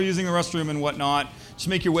using the restroom and whatnot, just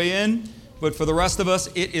make your way in. But for the rest of us,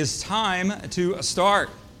 it is time to start.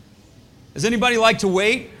 Does anybody like to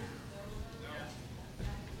wait?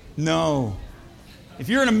 No. If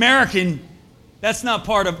you're an American, that's not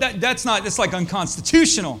part of that. It's like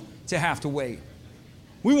unconstitutional to have to wait.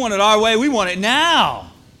 We want it our way. We want it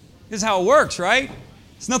now. This is how it works, right?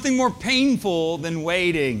 It's nothing more painful than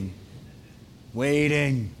waiting.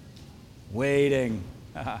 Waiting. We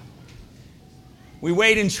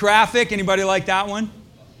wait in traffic. Anybody like that one?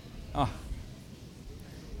 Oh.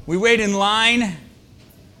 We wait in line.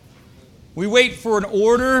 We wait for an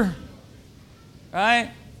order,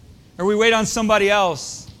 right? Or we wait on somebody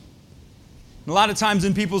else. A lot of times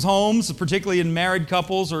in people's homes, particularly in married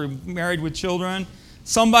couples or married with children,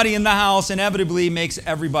 somebody in the house inevitably makes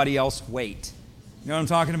everybody else wait. You know what I'm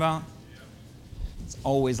talking about? It's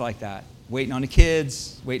always like that. Waiting on the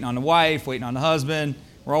kids, waiting on the wife, waiting on the husband.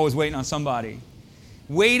 We're always waiting on somebody.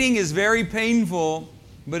 Waiting is very painful,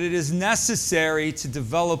 but it is necessary to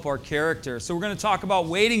develop our character. So we're going to talk about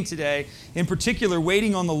waiting today, in particular,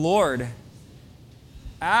 waiting on the Lord.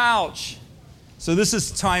 Ouch. So this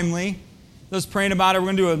is timely. I was praying about it.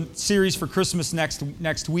 We're going to do a series for Christmas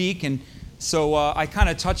next week, and so I kind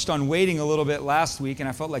of touched on waiting a little bit last week, and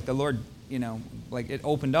I felt like the Lord, like it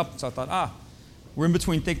opened up. So I thought, we're in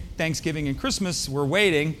between Thanksgiving and Christmas. We're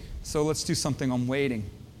waiting, so let's do something on waiting.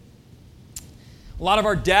 A lot of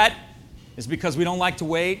our debt is because we don't like to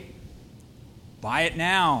wait. Buy it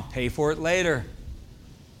now, pay for it later.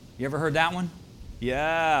 You ever heard that one?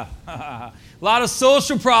 Yeah. A lot of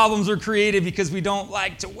social problems are created because we don't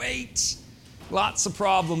like to wait. Lots of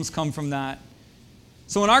problems come from that.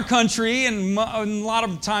 So in our country and a lot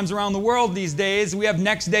of times around the world these days, we have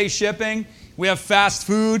next day shipping, we have fast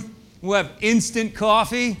food, we have instant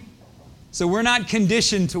coffee. So we're not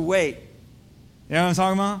conditioned to wait. You know what I'm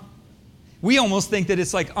talking about? We almost think that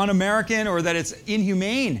it's like un-American or that it's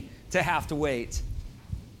inhumane to have to wait.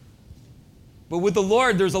 But with the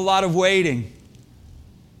Lord, there's a lot of waiting.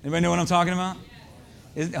 Anybody know what I'm talking about?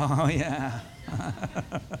 Oh, yeah.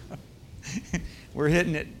 We're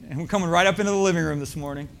hitting it. And we're coming right up into the living room this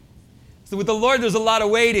morning. So with the Lord, there's a lot of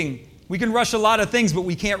waiting. We can rush a lot of things, but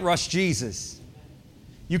we can't rush Jesus.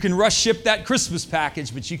 You can ship that Christmas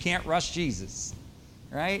package, but you can't rush Jesus.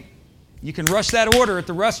 Right? You can rush that order at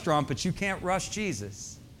the restaurant, but you can't rush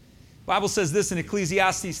Jesus. The Bible says this in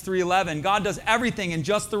Ecclesiastes 3:11, God does everything in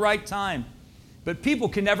just the right time, but people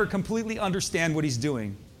can never completely understand what He's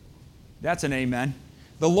doing. That's an amen.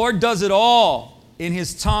 The Lord does it all in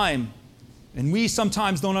His time, and we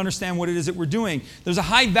sometimes don't understand what it is that we're doing. There's a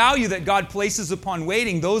high value that God places upon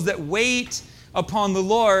waiting. Those that wait upon the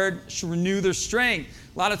Lord should renew their strength.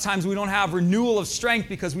 A lot of times we don't have renewal of strength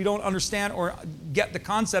because we don't understand or get the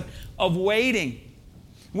concept of waiting.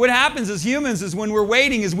 What happens as humans is when we're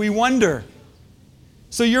waiting is we wonder.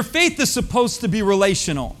 So your faith is supposed to be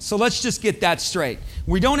relational. So let's just get that straight.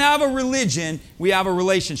 We don't have a religion, we have a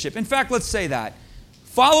relationship. In fact, let's say that.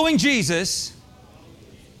 Following Jesus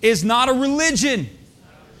is not a religion.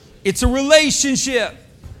 It's a relationship.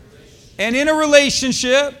 And in a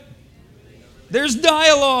relationship, there's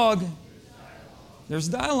dialogue. There's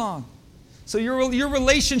dialogue. So your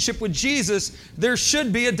relationship with Jesus, there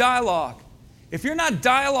should be a dialogue. If you're not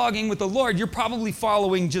dialoguing with the Lord, you're probably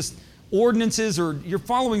following just ordinances or you're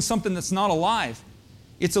following something that's not alive.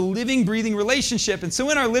 It's a living, breathing relationship. And so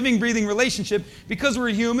in our living, breathing relationship, because we're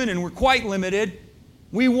human and we're quite limited,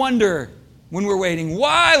 we wonder when we're waiting,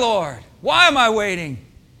 why, Lord? Why am I waiting?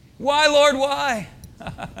 Why, Lord, why?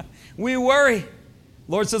 We worry.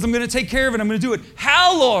 Lord says, I'm going to take care of it. I'm going to do it.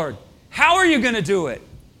 How, Lord? How are you going to do it?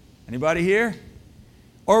 Anybody here?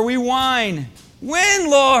 Or we whine. When,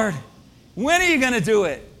 Lord? When are you going to do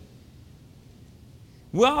it?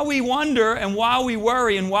 While we wonder and while we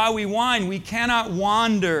worry and while we whine, we cannot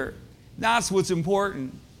wander. That's what's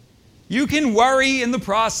important. You can worry in the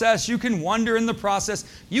process. You can wonder in the process.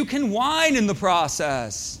 You can whine in the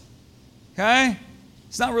process. Okay?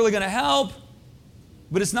 It's not really going to help.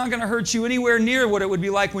 But it's not going to hurt you anywhere near what it would be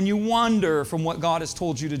like when you wander from what God has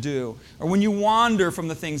told you to do, or when you wander from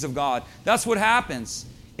the things of God. That's what happens.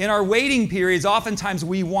 In our waiting periods, oftentimes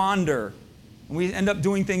we wander, and we end up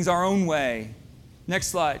doing things our own way. Next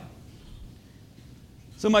slide.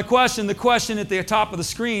 So the question at the top of the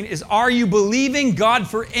screen is, are you believing God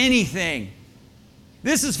for anything?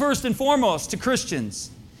 This is first and foremost to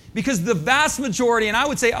Christians. Because the vast majority, and I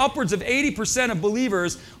would say upwards of 80% of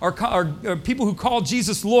believers are people who call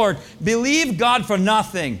Jesus Lord, believe God for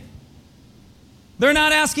nothing. They're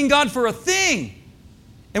not asking God for a thing.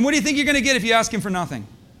 And what do you think you're going to get if you ask Him for nothing?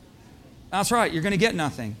 That's right, you're going to get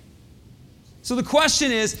nothing. So the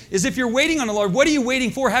question is if you're waiting on the Lord, what are you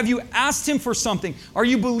waiting for? Have you asked Him for something? Are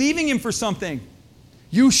you believing Him for something?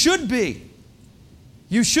 You should be.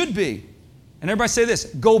 You should be. And everybody say this,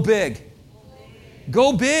 go big.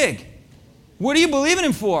 Go big. What are you believing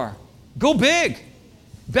Him for? Go big.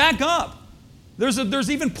 Back up. There's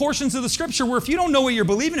even portions of the Scripture where if you don't know what you're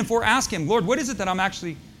believing Him for, ask Him, Lord, what is it that I'm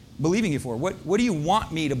actually believing You for? What do You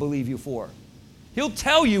want me to believe You for? He'll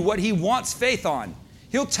tell you what He wants faith on.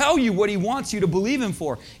 He'll tell you what He wants you to believe Him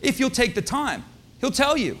for. If you'll take the time, He'll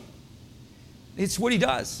tell you. It's what He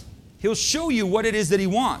does. He'll show you what it is that He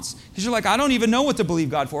wants. Because you're like, I don't even know what to believe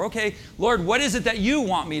God for. Okay, Lord, what is it that You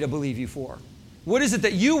want me to believe You for? What is it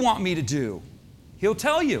that You want me to do? He'll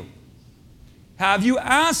tell you. Have you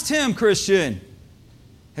asked Him, Christian?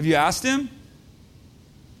 Have you asked Him?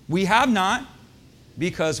 We have not,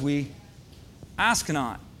 because we ask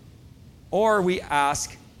not. Or we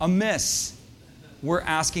ask amiss. We're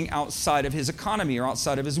asking outside of His economy or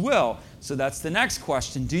outside of His will. So that's the next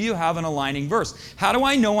question. Do you have an aligning verse? How do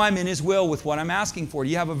I know I'm in His will with what I'm asking for? Do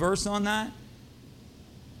you have a verse on that?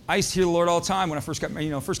 I used to hear the Lord all the time when I first got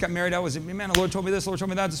married. I was, man, the Lord told me this, the Lord told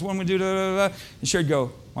me that, this is what I'm going to do, da, da, da. And she'd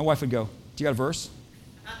go, my wife would go, do you got a verse?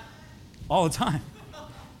 All the time.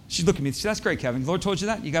 She'd look at me and say, that's great, Kevin. The Lord told you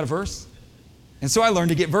that? You got a verse? And so I learned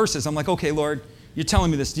to get verses. I'm like, okay, Lord, you're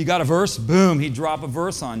telling me this. Do you got a verse? Boom, He'd drop a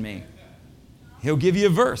verse on me. He'll give you a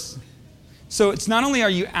verse. So it's not only are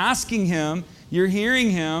you asking Him, you're hearing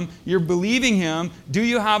Him, you're believing Him. Do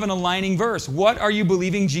you have an aligning verse? What are you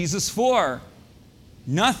believing Jesus for?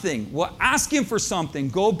 Nothing. Well, ask Him for something.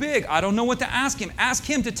 Go big. I don't know what to ask Him. Ask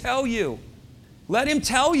Him to tell you. Let Him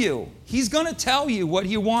tell you. He's going to tell you what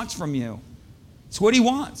He wants from you. It's what He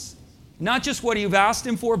wants. Not just what you've asked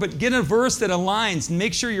Him for, but get a verse that aligns and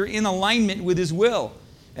make sure you're in alignment with His will.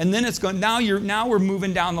 And then it's going. Now we're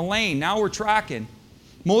moving down the lane. Now we're tracking.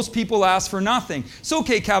 Most people ask for nothing. So,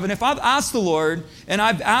 okay, Calvin, if I've asked the Lord and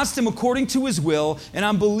I've asked Him according to His will and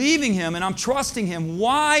I'm believing Him and I'm trusting Him,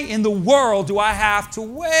 why in the world do I have to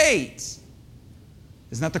wait?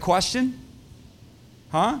 Isn't that the question?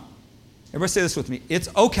 Huh? Everybody say this with me. It's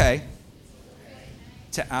okay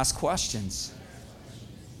to ask questions.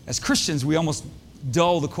 As Christians, we almost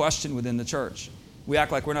dull the question within the church. We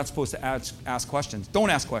act like we're not supposed to ask questions.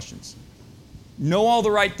 Don't ask questions. Know all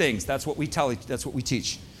the right things. That's what we tell. That's what we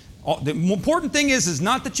teach. The important thing is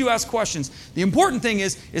not that you ask questions. The important thing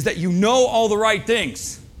is that you know all the right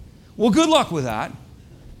things. Well, good luck with that.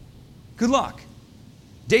 Good luck.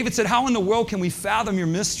 David said, how in the world can we fathom Your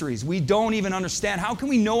mysteries? We don't even understand. How can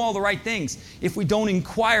we know all the right things if we don't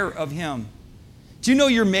inquire of Him? Do you know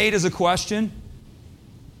you're made as a question?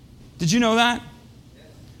 Did you know that?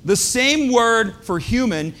 The same word for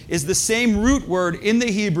human is the same root word in the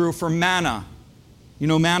Hebrew for manna. You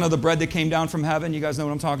know manna, the bread that came down from heaven? You guys know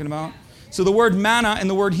what I'm talking about? So the word manna and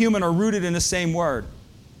the word human are rooted in the same word.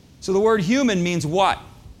 So the word human means what?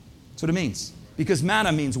 That's what it means. Because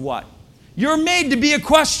manna means what? You're made to be a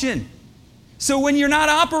question. So when you're not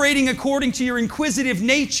operating according to your inquisitive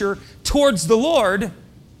nature towards the Lord,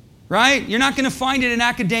 right? You're not going to find it in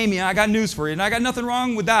academia. I got news for you. And I got nothing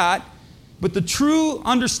wrong with that. But the true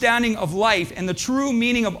understanding of life and the true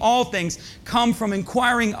meaning of all things come from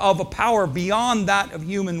inquiring of a power beyond that of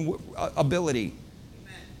human ability.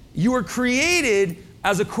 Amen. You were created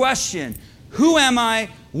as a question. Who am I?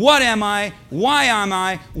 What am I? Why am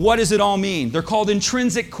I? What does it all mean? They're called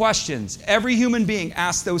intrinsic questions. Every human being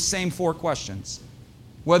asks those same 4 questions.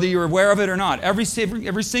 Whether you're aware of it or not. Every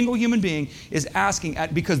single human being is asking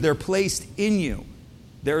because they're placed in you.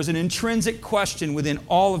 There is an intrinsic question within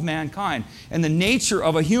all of mankind. And the nature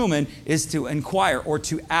of a human is to inquire or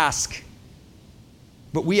to ask.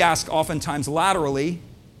 But we ask oftentimes laterally.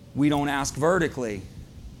 We don't ask vertically.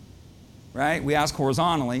 Right? We ask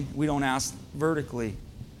horizontally. We don't ask vertically.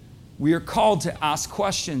 We are called to ask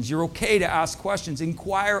questions. You're okay to ask questions.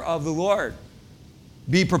 Inquire of the Lord.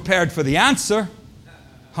 Be prepared for the answer.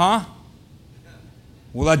 Huh?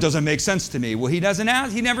 Well, that doesn't make sense to me. Well, He doesn't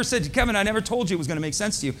ask. He never said, Kevin, I never told you it was going to make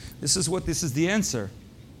sense to you. This is the answer.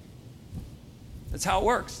 That's how it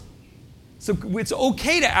works. So it's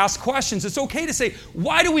okay to ask questions. It's okay to say,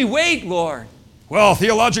 why do we wait, Lord? Well,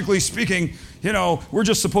 theologically speaking, we're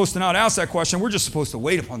just supposed to not ask that question. We're just supposed to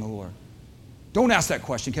wait upon the Lord. Don't ask that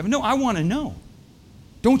question, Kevin. No, I want to know.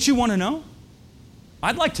 Don't you want to know?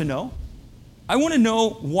 I'd like to know. I want to know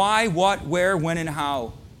why, what, where, when, and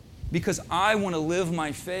how. Because I want to live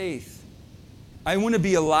my faith. I want to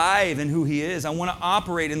be alive in who He is. I want to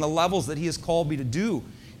operate in the levels that He has called me to do.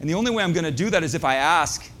 And the only way I'm going to do that is if I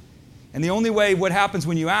ask. And the only way what happens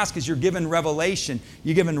when you ask is you're given revelation.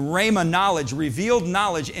 You're given rhema knowledge, revealed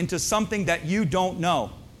knowledge into something that you don't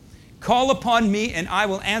know. Call upon me and I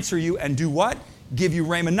will answer you and do what? Give you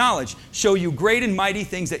rhema knowledge. Show you great and mighty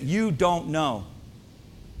things that you don't know.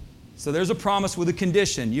 So there's a promise with a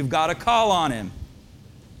condition. You've got to call on him.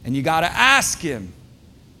 And you got to ask him.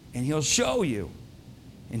 And he'll show you.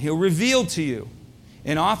 And he'll reveal to you.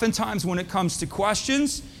 And oftentimes when it comes to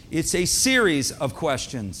questions, it's a series of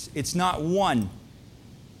questions. It's not one.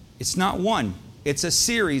 It's not one. It's a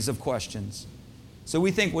series of questions. So we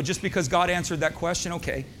think, well, just because God answered that question,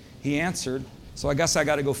 okay, he answered, so I guess I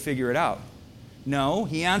got to go figure it out. No,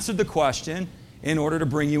 he answered the question in order to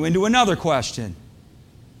bring you into another question.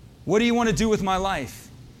 What do you want to do with my life?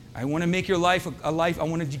 I want to make your life a life, I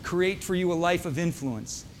want to create for you a life of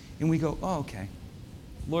influence. And we go, oh, okay.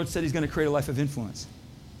 Lord said he's going to create a life of influence.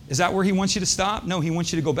 Is that where he wants you to stop? No, he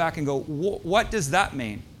wants you to go back and go, what does that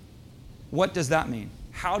mean? What does that mean?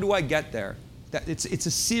 How do I get there? It's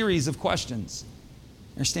a series of questions.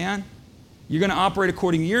 Understand? You're going to operate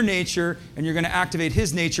according to your nature, and you're going to activate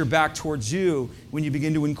his nature back towards you when you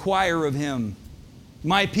begin to inquire of him.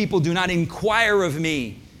 My people do not inquire of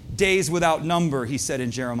me days without number, he said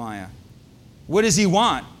in Jeremiah. What does he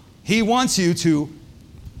want? He wants you to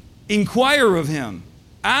inquire of him,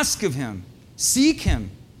 ask of him, seek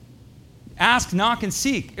him. Ask, knock, and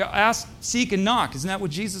seek. Ask, seek, and knock. Isn't that what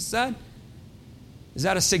Jesus said? Is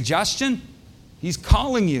that a suggestion? He's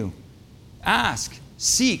calling you. Ask,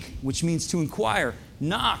 seek, which means to inquire.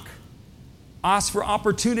 Knock. Ask for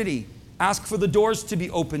opportunity. Ask for the doors to be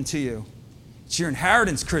open to you. It's your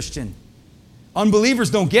inheritance, Christian. Unbelievers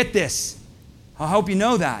don't get this. I hope you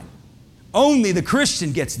know that. Only the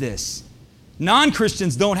Christian gets this.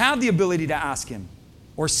 Non-Christians don't have the ability to ask him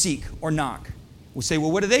or seek or knock. We say,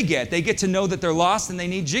 well, what do they get? They get to know that they're lost and they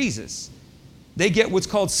need Jesus. They get what's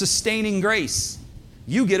called sustaining grace.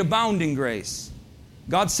 You get abounding grace.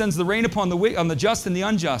 God sends the rain upon the just and the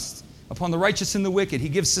unjust, upon the righteous and the wicked. He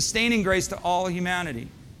gives sustaining grace to all humanity.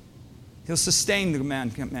 He'll sustain the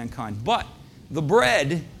mankind. But the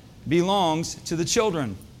bread belongs to the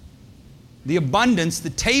children. The abundance, the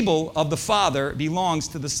table of the Father belongs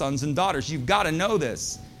to the sons and daughters. You've got to know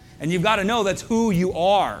this. And you've got to know that's who you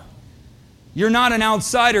are. You're not an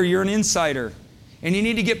outsider, you're an insider. And you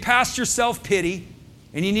need to get past your self-pity.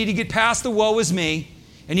 And you need to get past the woe is me.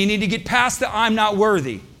 And you need to get past the I'm not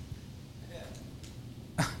worthy.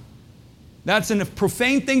 That's a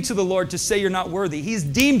profane thing to the Lord to say you're not worthy. He's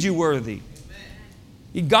deemed you worthy.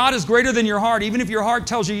 God is greater than your heart. Even if your heart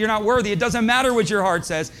tells you you're not worthy, it doesn't matter what your heart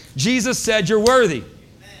says. Jesus said you're worthy.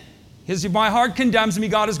 My heart condemns me.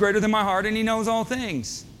 God is greater than my heart, and he knows all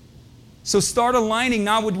things. So start aligning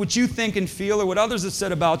not with what you think and feel or what others have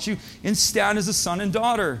said about you, and stand as a son and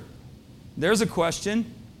daughter. There's a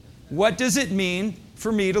question. What does it mean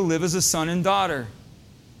for me to live as a son and daughter?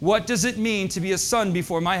 What does it mean to be a son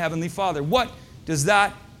before my heavenly Father? What does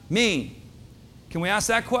that mean? Can we ask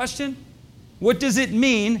that question? What does it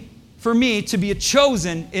mean for me to be a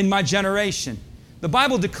chosen in my generation? The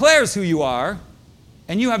Bible declares who you are,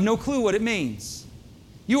 and you have no clue what it means.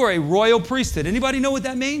 You are a royal priesthood. Anybody know what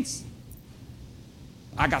that means?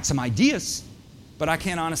 I got some ideas, but I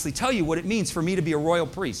can't honestly tell you what it means for me to be a royal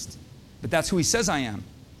priest. But that's who he says I am.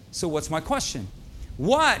 So what's my question?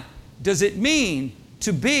 What does it mean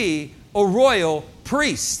to be a royal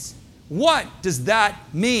priest? What does that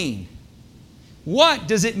mean? What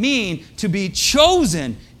does it mean to be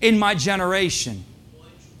chosen in my generation?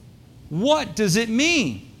 What does it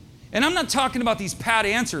mean? And I'm not talking about these pat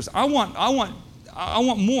answers. I want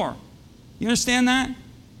more. You understand that?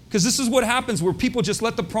 Because this is what happens where people just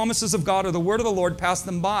let the promises of God or the word of the Lord pass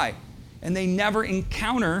them by. And they never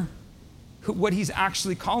encounter what he's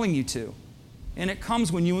actually calling you to. And it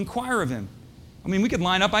comes when you inquire of him. I mean, we could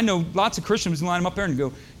line up. I know lots of Christians who line them up there and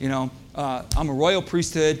go, I'm a royal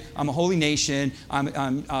priesthood. I'm a holy nation.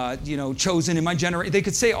 I'm chosen in my generation. They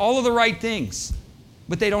could say all of the right things,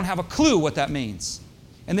 but they don't have a clue what that means.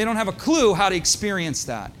 And they don't have a clue how to experience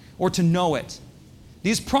that or to know it.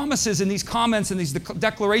 These promises and these comments and these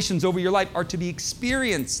declarations over your life are to be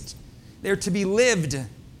experienced. They're to be lived.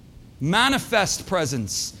 Manifest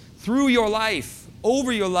presence through your life,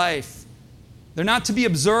 over your life. They're not to be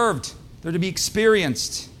observed. They're to be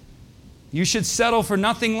experienced. You should settle for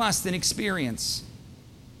nothing less than experience.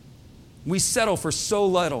 We settle for so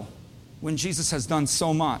little when Jesus has done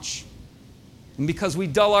so much. And because we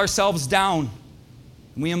dull ourselves down,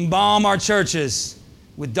 we embalm our churches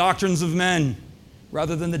with doctrines of men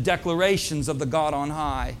rather than the declarations of the God on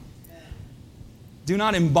high. Do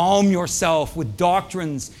not embalm yourself with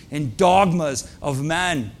doctrines and dogmas of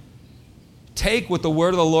men. Take what the word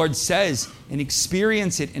of the Lord says and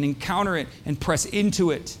experience it and encounter it and press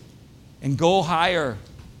into it and go higher.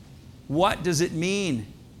 What does it mean?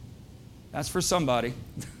 That's for somebody.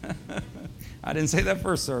 I didn't say that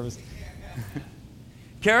first service.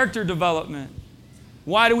 Character development.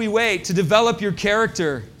 Why do we wait? To develop your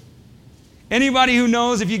character. Anybody who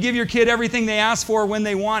knows if you give your kid everything they ask for when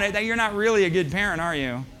they want it, that you're not really a good parent, are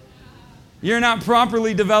you? You're not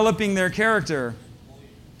properly developing their character.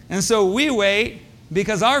 And so we wait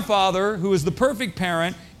because our Father, who is the perfect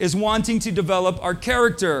parent, is wanting to develop our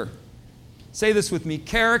character. Say this with me.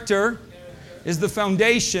 Character is the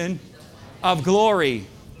foundation of glory.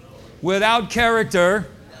 Without character,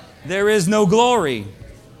 there is no glory.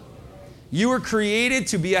 You were created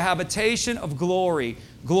to be a habitation of glory.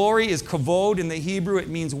 Glory is kavod in the Hebrew. It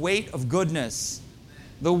means weight of goodness.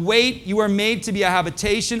 The weight, you are made to be a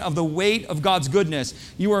habitation of the weight of God's goodness.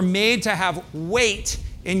 You are made to have weight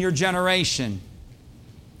in your generation.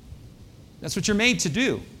 That's what you're made to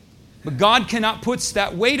do. But God cannot put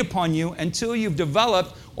that weight upon you until you've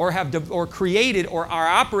developed or created or are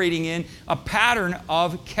operating in a pattern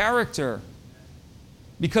of character.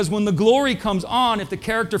 Because when the glory comes on, if the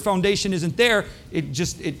character foundation isn't there,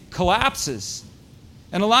 it collapses.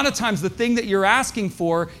 And a lot of times the thing that you're asking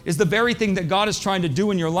for is the very thing that God is trying to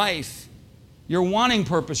do in your life. You're wanting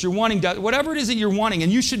purpose. You're wanting whatever it is that you're wanting,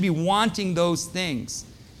 and you should be wanting those things.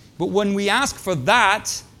 But when we ask for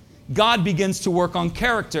that, God begins to work on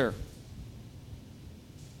character.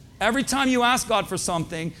 Every time you ask God for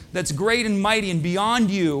something that's great and mighty and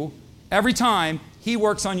beyond you, every time He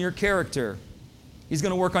works on your character. He's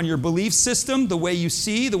going to work on your belief system, the way you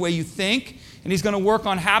see, the way you think, and He's going to work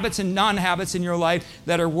on habits and non-habits in your life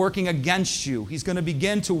that are working against you. He's going to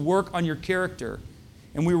begin to work on your character.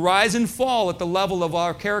 And we rise and fall at the level of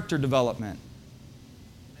our character development.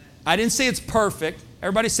 I didn't say it's perfect.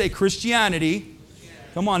 Everybody say Christianity.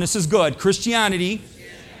 Come on, this is good. Christianity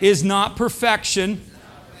is not perfection.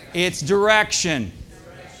 It's direction.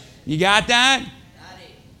 You got that?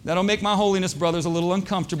 That'll make my holiness brothers a little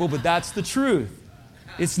uncomfortable, but that's the truth.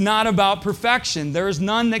 It's not about perfection. There is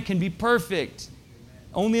none that can be perfect.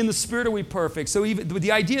 Only in the Spirit are we perfect. So even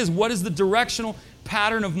the idea is, what is the directional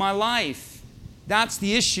pattern of my life? That's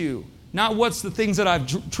the issue. Not what's the things that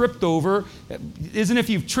I've tripped over. Isn't if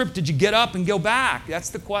you've tripped, did you get up and go back? That's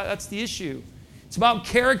the issue. It's about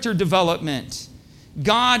character development.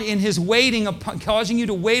 God, in His waiting, causing you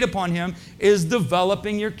to wait upon Him, is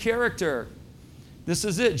developing your character. This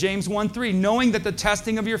is it, James 1:3, knowing that the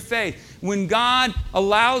testing of your faith. When God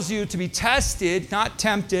allows you to be tested, not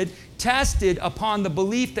tempted, tested upon the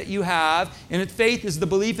belief that you have, and faith is the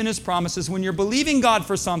belief in His promises. When you're believing God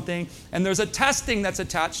for something, and there's a testing that's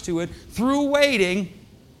attached to it, through waiting,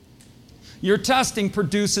 your testing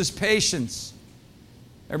produces patience.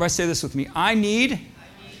 Everybody say this with me. I need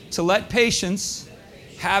to let patience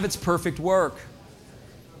have its perfect work.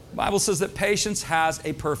 The Bible says that patience has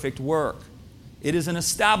a perfect work. It is an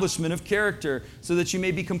establishment of character so that you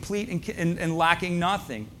may be complete and lacking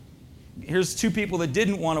nothing. Here's two people that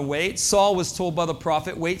didn't want to wait. Saul was told by the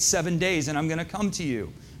prophet, wait 7 days and I'm going to come to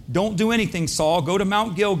you. Don't do anything, Saul. Go to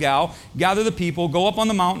Mount Gilgal, gather the people, go up on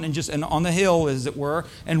the mountain and on the hill, as it were,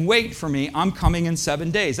 and wait for me. I'm coming in 7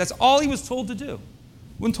 days. That's all he was told to do.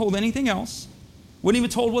 Wasn't told anything else. Wasn't even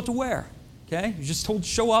told what to wear. Okay? He was just told,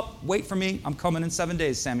 show up, wait for me. I'm coming in 7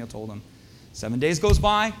 days, Samuel told him. 7 days goes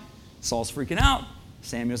by. Saul's freaking out.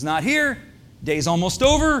 Samuel's not here. Day's almost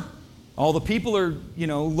over. All the people are,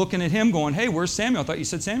 looking at him going, hey, where's Samuel? I thought you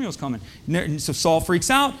said Samuel was coming. And so Saul freaks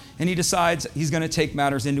out, and he decides he's going to take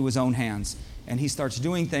matters into his own hands. And he starts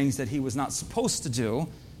doing things that he was not supposed to do.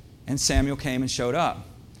 And Samuel came and showed up.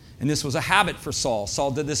 And this was a habit for Saul.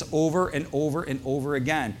 Saul did this over and over and over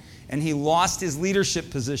again. And he lost his leadership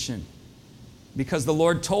position. Because the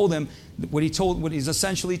Lord told him, what he's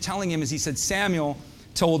essentially telling him is, he said, Samuel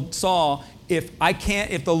told Saul, if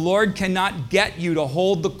the Lord cannot get you to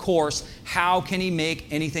hold the course, how can He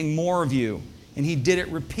make anything more of you? And he did it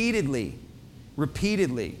repeatedly,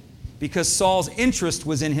 because Saul's interest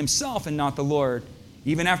was in himself and not the Lord.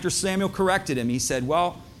 Even after Samuel corrected him, he said,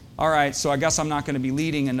 well, all right, so I guess I'm not going to be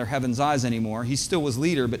leading under heaven's eyes anymore. He still was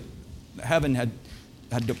leader, but heaven had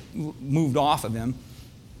moved off of him.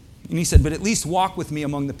 And he said, but at least walk with me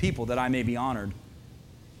among the people that I may be honored.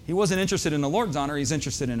 He wasn't interested in the Lord's honor. He's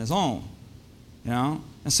interested in his own. And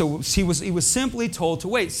so he was simply told to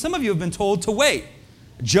wait. Some of you have been told to wait.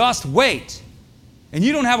 Just wait. And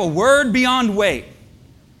you don't have a word beyond wait.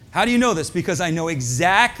 How do you know this? Because I know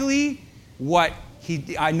exactly what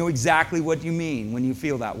you mean when you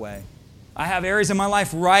feel that way. I have areas in my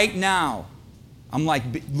life right now. I'm like,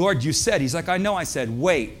 Lord, you said. He's like, I know I said,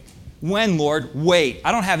 wait. When, Lord? Wait.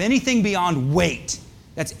 I don't have anything beyond wait.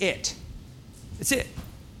 That's it. That's it.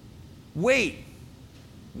 Wait.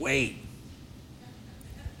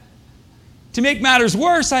 To make matters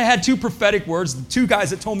worse, I had two prophetic words. The two guys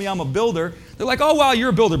that told me I'm a builder, they're like, oh, wow, you're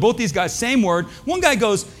a builder. Both these guys, same word. One guy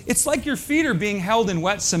goes, it's like your feet are being held in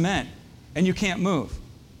wet cement and you can't move.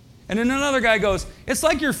 And then another guy goes, it's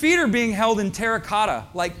like your feet are being held in terracotta,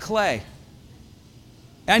 like clay.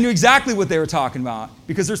 And I knew exactly what they were talking about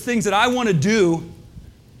because there's things that I want to do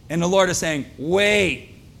and the Lord is saying, wait.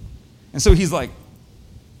 And so he's like,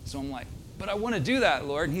 so I'm like, but I want to do that,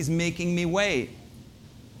 Lord. And he's making me wait.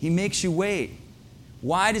 He makes you wait.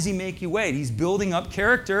 Why does he make you wait? He's building up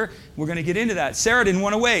character. We're going to get into that. Sarah didn't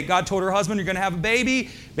want to wait. God told her husband, you're going to have a baby.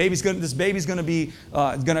 This baby's going to be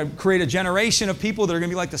going to create a generation of people that are going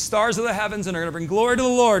to be like the stars of the heavens and are going to bring glory to the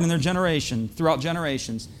Lord in their generation, throughout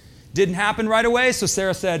generations. Didn't happen right away, so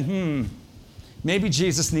Sarah said, maybe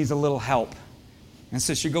Jesus needs a little help. And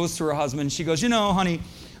so she goes to her husband. She goes, honey,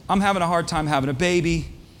 I'm having a hard time having a baby.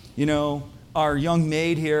 Our young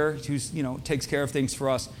maid here, who's, takes care of things for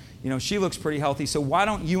us, she looks pretty healthy. So why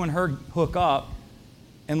don't you and her hook up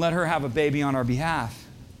and let her have a baby on our behalf?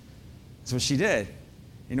 That's what she did.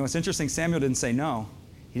 It's interesting. Samuel didn't say no.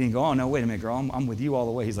 He didn't go, oh, no, wait a minute, girl. I'm with you all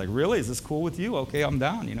the way. He's like, really? Is this cool with you? Okay, I'm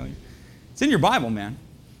down. It's in your Bible, man.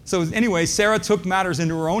 So anyway, Sarah took matters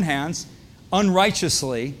into her own hands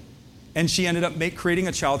unrighteously, and she ended up creating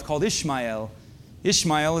a child called Ishmael.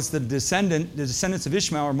 Ishmael is the descendants of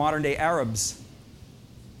Ishmael are modern-day Arabs.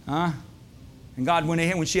 And God,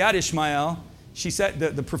 when she had Ishmael, she said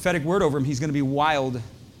the prophetic word over him, he's going to be wild.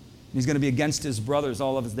 He's going to be against his brothers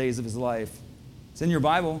all of his days of his life. It's in your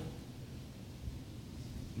Bible.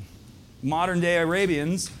 Modern-day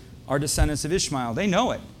Arabians are descendants of Ishmael. They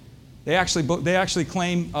know it. They actually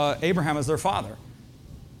claim Abraham as their father.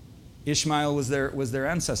 Ishmael was their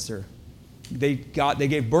ancestor. They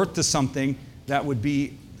gave birth to something that would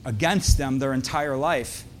be against them their entire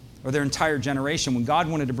life or their entire generation when God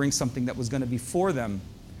wanted to bring something that was going to be for them.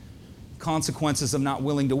 Consequences of not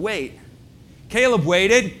willing to wait. Caleb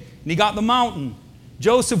waited and he got the mountain.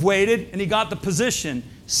 Joseph waited and he got the position.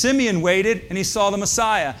 Simeon waited and he saw the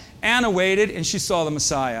Messiah. Anna waited and she saw the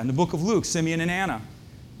Messiah. In the book of Luke, Simeon and Anna,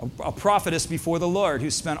 a prophetess before the Lord who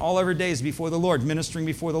spent all of her days before the Lord, ministering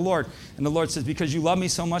before the Lord. And the Lord says, because you love me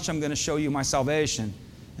so much, I'm going to show you my salvation.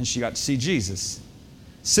 And she got to see Jesus.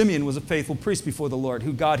 Simeon was a faithful priest before the Lord.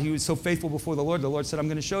 He was so faithful before the Lord said, I'm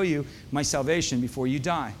going to show you my salvation before you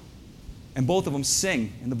die. And both of them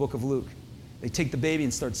sing in the book of Luke. They take the baby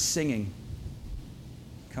and start singing.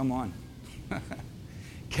 Come on.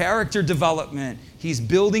 Character development. He's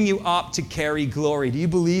building you up to carry glory. Do you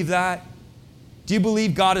believe that? Do you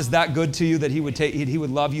believe God is that good to you that He would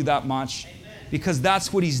love you that much? Amen. Because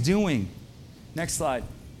that's what He's doing. Next slide.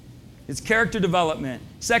 It's character development.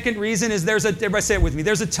 Second reason is everybody say it with me.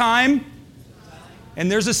 There's a time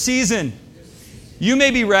and there's a season. You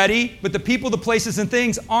may be ready, but the people, the places, and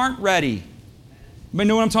things aren't ready. Anybody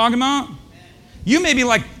know what I'm talking about? You may be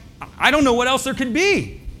like, I don't know what else there could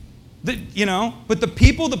be. But the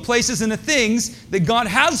people, the places, and the things that God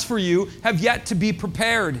has for you have yet to be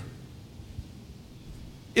prepared.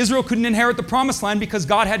 Israel couldn't inherit the promised land because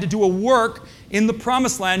God had to do a work in the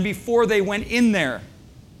promised land before they went in there.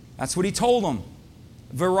 That's what He told them.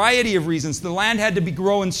 A variety of reasons. The land had to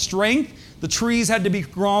grow in strength. The trees had to be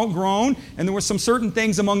grown. And there were some certain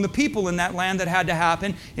things among the people in that land that had to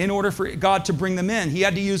happen in order for God to bring them in. He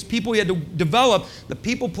had to use people. He had to develop the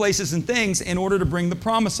people, places, and things in order to bring the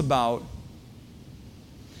promise about.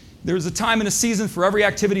 There's a time and a season for every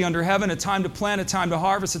activity under heaven, a time to plant, a time to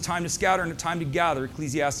harvest, a time to scatter, and a time to gather,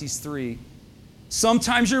 Ecclesiastes 3.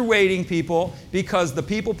 Sometimes you're waiting, people, because the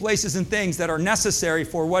people, places, and things that are necessary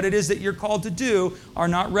for what it is that you're called to do are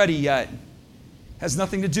not ready yet. Has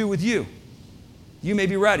nothing to do with you. You may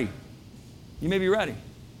be ready. You may be ready.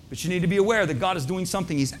 But you need to be aware that God is doing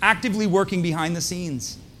something. He's actively working behind the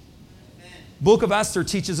scenes. Amen. Book of Esther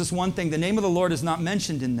teaches us one thing. The name of the Lord is not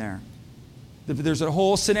mentioned in there. There's a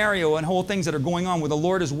whole scenario and whole things that are going on where the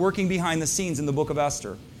Lord is working behind the scenes in the book of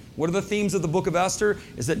Esther. What are the themes of the book of Esther?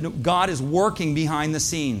 Is that God is working behind the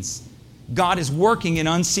scenes. God is working in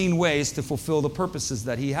unseen ways to fulfill the purposes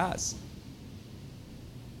that He has.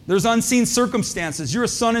 There's unseen circumstances. You're a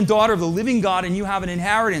son and daughter of the living God and you have an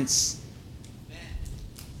inheritance.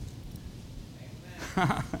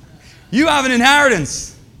 Amen. You have an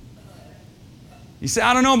inheritance. You say,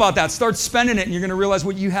 I don't know about that. Start spending it and you're going to realize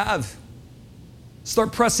what you have.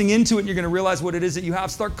 Start pressing into it and you're going to realize what it is that you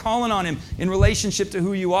have. Start calling on Him in relationship to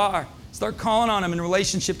who you are. Start calling on Him in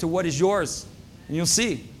relationship to what is yours. And you'll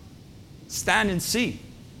see. Stand and see.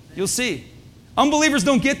 You'll see. Unbelievers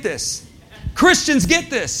don't get this. Christians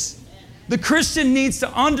get this. The Christian needs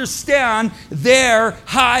to understand their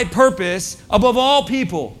high purpose above all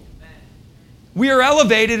people. We are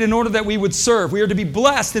elevated in order that we would serve. We are to be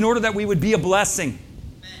blessed in order that we would be a blessing.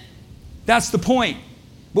 That's the point.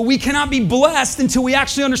 But we cannot be blessed until we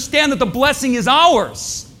actually understand that the blessing is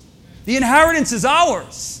ours. The inheritance is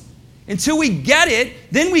ours. Until we get it,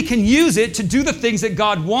 then we can use it to do the things that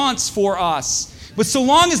God wants for us. But so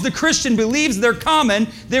long as the Christian believes they're common,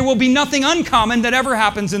 there will be nothing uncommon that ever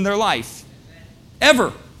happens in their life.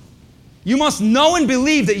 Ever. You must know and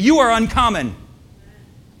believe that you are uncommon.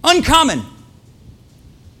 Uncommon.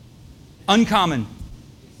 Uncommon.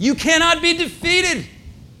 You cannot be defeated.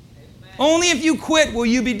 Only if you quit will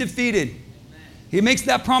you be defeated. He makes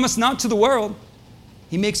that promise not to the world.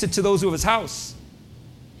 He makes it to those of his house.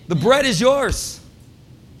 The bread is yours.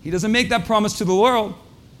 He doesn't make that promise to the world,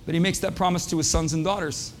 but he makes that promise to his sons and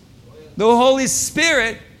daughters. The Holy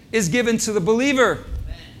Spirit is given to the believer.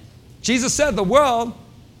 Jesus said the world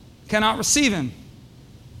cannot receive him.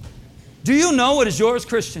 Do you know what is yours,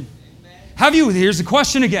 Christian? Have you? Here's the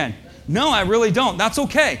question again. No, I really don't. That's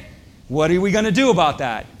okay. What are we going to do about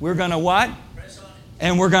that? We're going to what?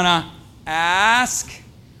 And we're going to ask,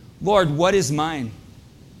 Lord, what is mine?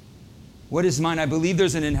 What is mine? I believe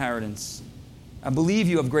there's an inheritance. I believe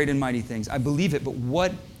you have great and mighty things. I believe it, but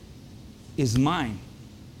what is mine?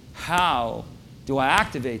 How do I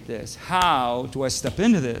activate this? How do I step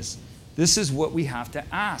into this? This is what we have to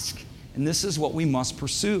ask, and this is what we must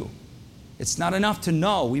pursue. It's not enough to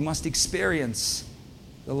know. We must experience.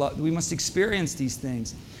 We must experience these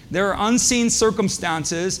things. There are unseen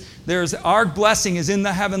circumstances. Our blessing is in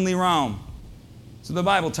the heavenly realm. So the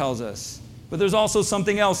Bible tells us. But there's also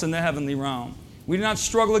something else in the heavenly realm. We do not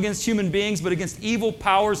struggle against human beings, but against evil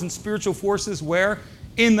powers and spiritual forces. Where?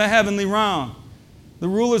 In the heavenly realm. The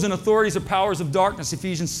rulers and authorities are powers of darkness,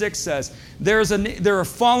 Ephesians 6 says. There are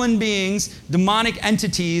fallen beings, demonic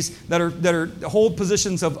entities that hold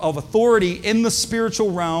positions of authority in the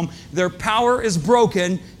spiritual realm. Their power is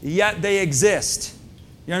broken, yet they exist.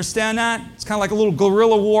 You understand that? It's kind of like a little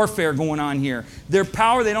guerrilla warfare going on here. Their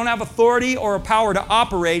power, they don't have authority or a power to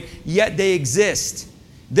operate, yet they exist.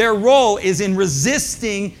 Their role is in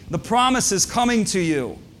resisting the promises coming to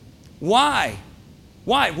you. Why?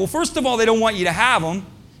 Why? Well, first of all, they don't want you to have them,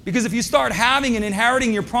 because if you start having and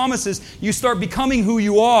inheriting your promises, you start becoming who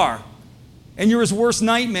you are, and you're his worst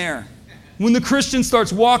nightmare. When the Christian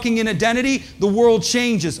starts walking in identity, the world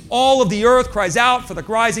changes. All of the earth cries out for the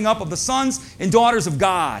rising up of the sons and daughters of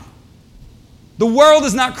God. The world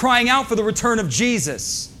is not crying out for the return of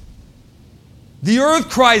Jesus. The earth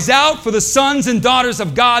cries out for the sons and daughters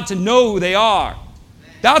of God to know who they are.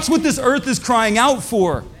 That's what this earth is crying out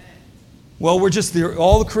for. Well,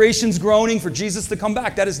 all the creation's groaning for Jesus to come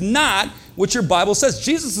back. That is not what your Bible says.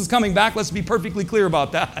 Jesus is coming back. Let's be perfectly clear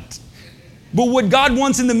about that. But what God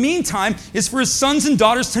wants in the meantime is for his sons and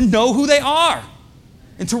daughters to know who they are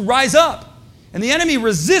and to rise up. And the enemy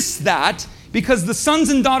resists that because the sons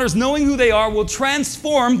and daughters knowing who they are will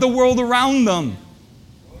transform the world around them.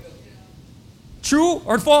 True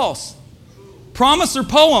or false? Promise or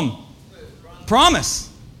poem?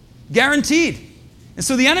 Promise. Guaranteed. And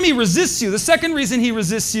so the enemy resists you. The second reason he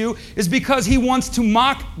resists you is because he wants to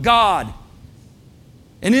mock God.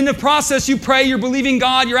 And in the process, you pray, you're believing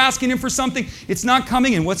God, you're asking him for something. It's not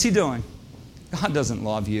coming, and what's he doing? God doesn't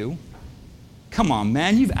love you. Come on,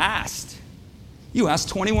 man, you've asked. You asked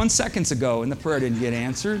 21 seconds ago, and the prayer didn't get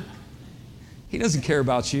answered. He doesn't care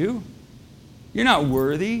about you. You're not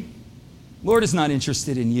worthy. Lord is not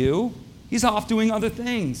interested in you. He's off doing other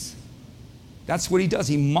things. That's what he does.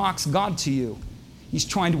 He mocks God to you. He's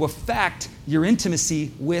trying to affect your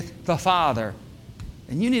intimacy with the Father.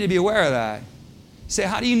 And you need to be aware of that. You say,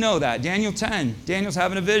 how do you know that? Daniel 10. Daniel's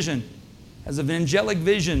having a vision. Has an angelic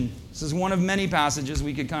vision. This is one of many passages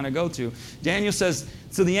we could kind of go to. Daniel says,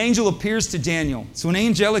 so the angel appears to Daniel. So an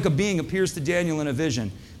angelic being appears to Daniel in a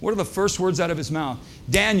vision. What are the first words out of his mouth?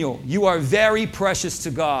 Daniel, you are very precious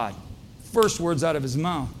to God. First words out of his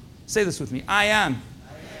mouth. Say this with me. I am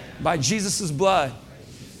by Jesus' blood,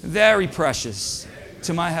 very precious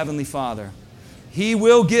to my heavenly Father. He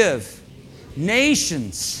will give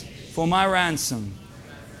nations for my ransom.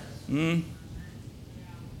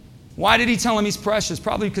 Why did he tell him he's precious?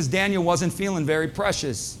 Probably because Daniel wasn't feeling very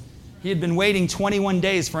precious. He had been waiting 21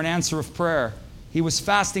 days for an answer of prayer. He was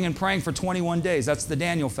fasting and praying for 21 days. That's the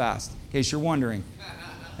Daniel fast, in case you're wondering.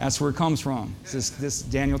 That's where it comes from. This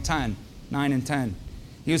Daniel 10, 9 and 10.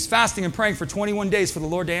 He was fasting and praying for 21 days for the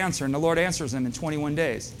Lord to answer, and the Lord answers him in 21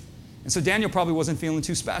 days. And so Daniel probably wasn't feeling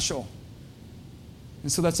too special.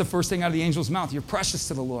 And so that's the first thing out of the angel's mouth. You're precious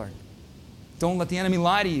to the Lord. Don't let the enemy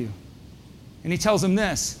lie to you. And he tells him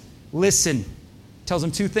this. Listen. Tells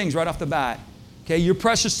him two things right off the bat. Okay, you're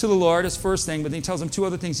precious to the Lord, that's the first thing, but then he tells them two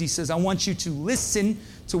other things. He says, I want you to listen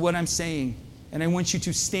to what I'm saying, and I want you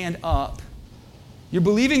to stand up. You're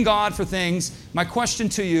believing God for things. My question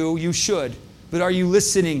to you, you should, but are you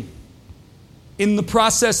listening? In the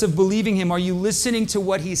process of believing him, are you listening to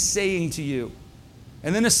what he's saying to you?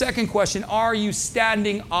 And then the second question, are you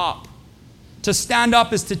standing up? To stand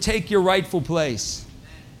up is to take your rightful place.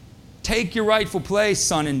 Take your rightful place,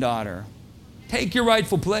 son and daughter. Take your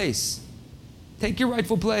rightful place. Take your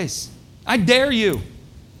rightful place. I dare you.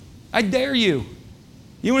 I dare you.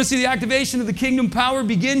 You want to see the activation of the kingdom power?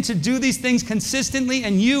 Begin to do these things consistently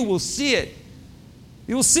and you will see it.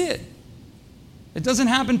 You will see it. It doesn't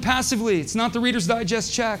happen passively. It's not the Reader's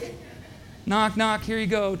Digest check. Knock, knock, here you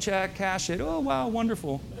go, check, cash it. Oh, wow,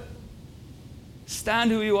 wonderful.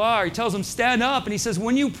 Stand who you are. He tells them, stand up. And he says,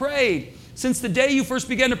 when you prayed, since the day you first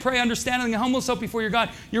began to pray, understanding and humble yourself before your God,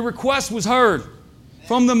 your request was heard.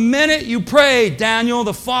 From the minute you prayed, Daniel,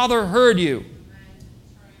 the Father heard you.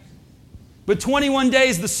 But 21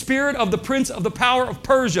 days, the spirit of the prince of the power of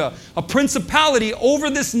Persia, a principality over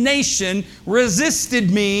this nation, resisted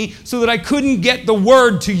me so that I couldn't get the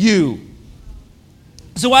word to you.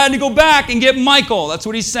 So I had to go back and get Michael. That's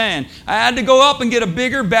what he's saying. I had to go up and get a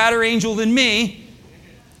bigger, badder angel than me.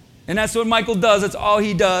 And that's what Michael does. That's all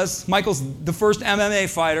he does. Michael's the first MMA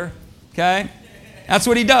fighter. Okay? That's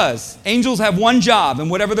what he does. Angels have one job, and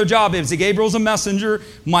whatever their job is. Gabriel's a messenger.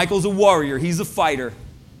 Michael's a warrior. He's a fighter.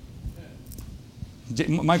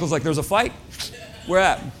 Michael's like, there's a fight? Where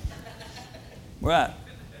at? Where at?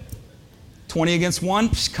 20 against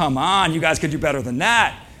 1? Come on, you guys could do better than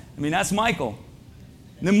that. I mean, that's Michael.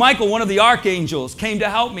 And then Michael, one of the archangels, came to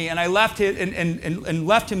help me, and I left it and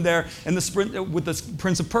left him there in the sprint with the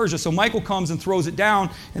prince of Persia. So Michael comes and throws it down,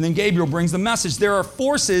 and then Gabriel brings the message. There are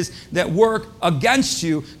forces that work against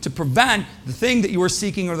you to prevent the thing that you are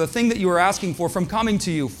seeking or the thing that you are asking for from coming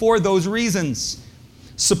to you for those reasons.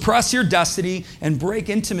 Suppress your destiny and break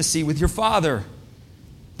intimacy with your Father.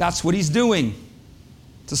 That's what he's doing.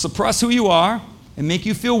 To suppress who you are and make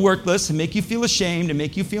you feel worthless and make you feel ashamed and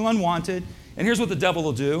make you feel unwanted. And here's what the devil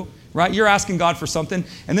will do, right? You're asking God for something,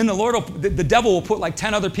 and then the devil will put like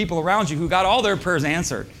 10 other people around you who got all their prayers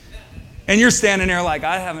answered. And you're standing there like,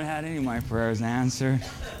 I haven't had any of my prayers answered.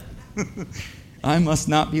 I must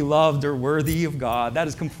not be loved or worthy of God. That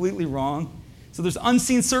is completely wrong. So there's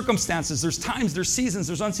unseen circumstances, there's times, there's seasons,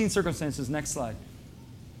 there's unseen circumstances. Next slide.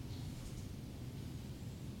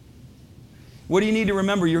 What do you need to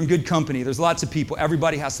remember? You're in good company. There's lots of people.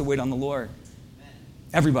 Everybody has to wait on the Lord.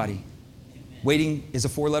 Everybody. Waiting is a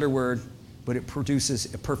 4-letter word, but it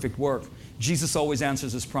produces a perfect work. Jesus always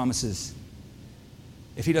answers his promises.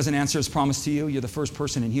 If he doesn't answer his promise to you, you're the first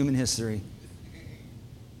person in human history.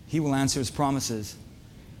 He will answer his promises.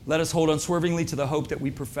 Let us hold unswervingly to the hope that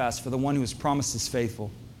we profess, for the one who has promised is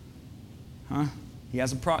faithful. He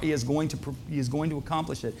is going to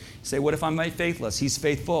accomplish it. You say, what if I'm faithless? He's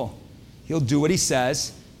faithful. He'll do what he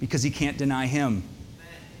says because he can't deny him.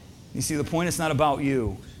 You see, the point is not about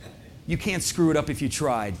you. You can't screw it up if you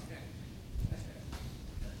tried.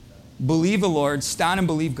 Believe the Lord, stand and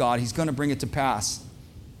believe God. He's going to bring it to pass.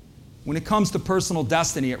 When it comes to personal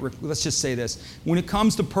destiny, let's just say this. When it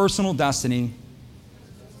comes to personal destiny,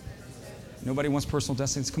 nobody wants personal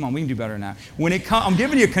destiny. Come on, we can do better than that. I'm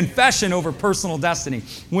giving you a confession over personal destiny.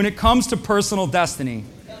 When it comes to personal destiny,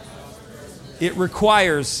 it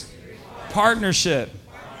requires partnership.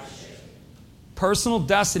 Personal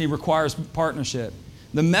destiny requires partnership.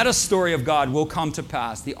 The meta story of God will come to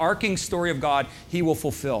pass. The arcing story of God, he will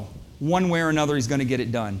fulfill. One way or another, he's going to get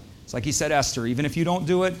it done. It's like he said, Esther, even if you don't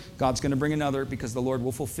do it, God's going to bring another because the Lord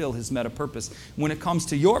will fulfill his meta purpose. When it comes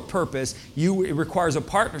to your purpose, it requires a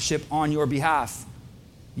partnership on your behalf.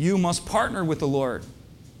 You must partner with the Lord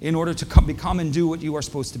in order to become and do what you are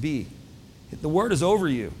supposed to be. The word is over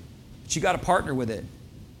you, but you got to partner with it.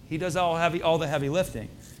 He does all the heavy lifting.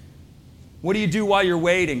 What do you do while you're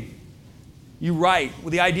waiting? You write.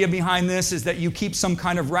 Well, the idea behind this is that you keep some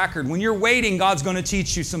kind of record. When you're waiting, God's going to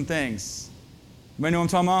teach you some things. Anybody know what I'm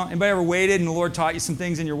talking about? Anybody ever waited and the Lord taught you some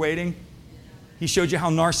things in your waiting? He showed you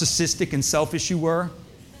how narcissistic and selfish you were.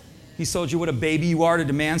 He told you what a baby you are to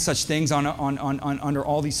demand such things under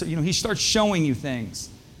all these. He starts showing you things.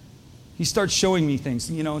 He starts showing me things.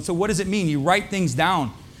 And so what does it mean? You write things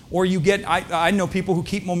down. Or you get, I know people who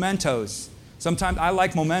keep mementos. Sometimes I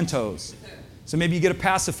like mementos. So maybe you get a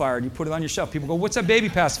pacifier and you put it on your shelf. People go, what's that baby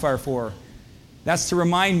pacifier for? That's to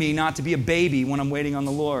remind me not to be a baby when I'm waiting on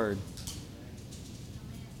the Lord.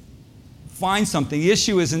 Find something. The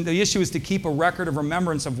issue is to keep a record of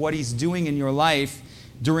remembrance of what he's doing in your life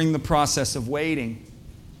during the process of waiting.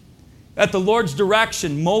 At the Lord's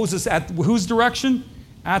direction, Moses, at whose direction?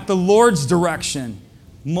 At the Lord's direction.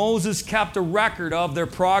 Moses kept a record of their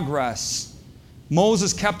progress.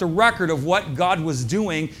 Moses kept a record of what God was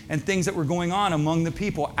doing and things that were going on among the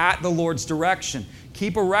people at the Lord's direction.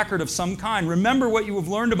 Keep a record of some kind. Remember what you have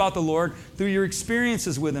learned about the Lord through your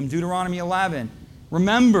experiences with Him, Deuteronomy 11.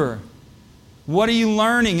 Remember, what are you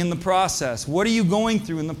learning in the process? What are you going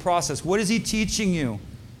through in the process? What is He teaching you?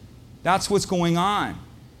 That's what's going on.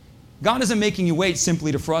 God isn't making you wait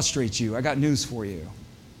simply to frustrate you. I got news for you.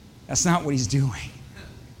 That's not what He's doing.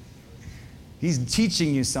 He's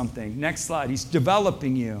teaching you something. Next slide. He's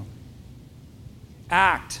developing you.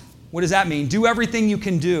 Act. What does that mean? Do everything you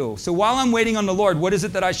can do. So while I'm waiting on the Lord, what is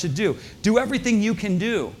it that I should do? Do everything you can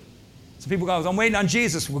do. So people go, I'm waiting on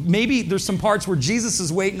Jesus. Well, maybe there's some parts where Jesus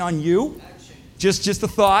is waiting on you. Just a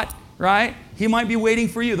thought, right? He might be waiting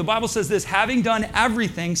for you. The Bible says this, having done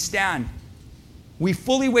everything, stand. We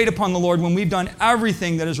fully wait upon the Lord when we've done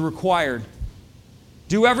everything that is required.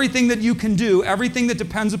 Do everything that you can do, everything that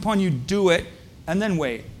depends upon you, do it, and then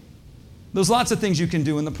wait. There's lots of things you can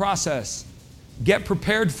do in the process. Get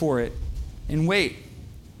prepared for it and wait.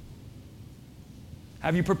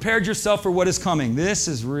 Have you prepared yourself for what is coming? This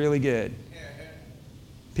is really good.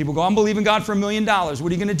 People go, I'm believing God for $1 million. What are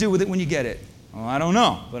you going to do with it when you get it? Well, I don't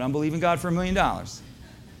know, but I'm believing God for $1 million. $1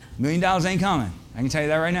 million ain't coming. I can tell you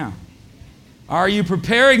that right now. Are you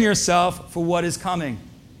preparing yourself for what is coming?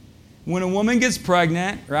 When a woman gets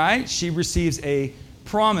pregnant, right, she receives a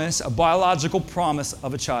promise, a biological promise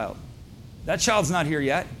of a child. That child's not here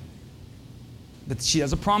yet, but she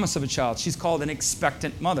has a promise of a child. She's called an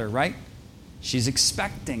expectant mother, right? She's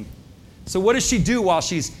expecting. So what does she do while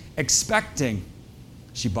she's expecting?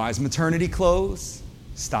 She buys maternity clothes,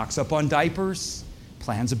 stocks up on diapers,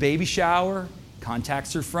 plans a baby shower,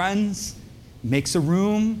 contacts her friends, makes a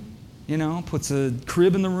room, puts a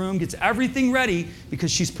crib in the room, gets everything ready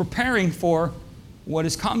because she's preparing for what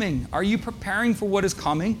is coming. Are you preparing for what is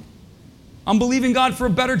coming? I'm believing God for a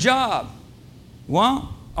better job.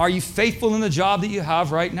 Well, are you faithful in the job that you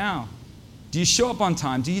have right now? Do you show up on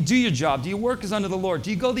time? Do you do your job? Do you work as unto the Lord? Do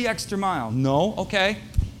you go the extra mile? No? Okay.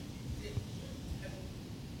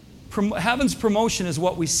 Heaven's promotion is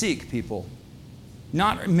what we seek, people.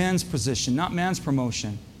 Not man's position, not man's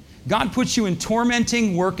promotion. God puts you in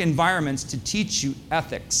tormenting work environments to teach you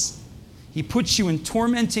ethics. He puts you in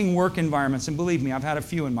tormenting work environments. And believe me, I've had a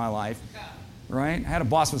few in my life. Right? I had a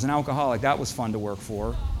boss who was an alcoholic. That was fun to work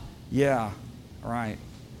for. Yeah. Right.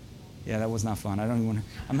 Yeah, that was not fun. I don't even want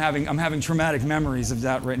to. I'm having traumatic memories of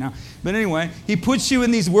that right now. But anyway, He puts you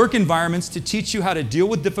in these work environments to teach you how to deal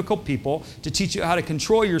with difficult people, to teach you how to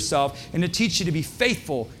control yourself, and to teach you to be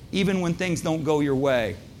faithful even when things don't go your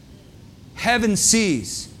way. Heaven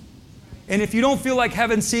sees. And if you don't feel like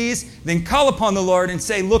heaven sees, then call upon the Lord and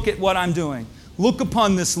say, look at what I'm doing. Look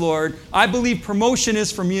upon this, Lord. I believe promotion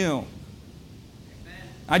is from you. Amen.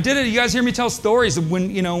 I did it. You guys hear me tell stories of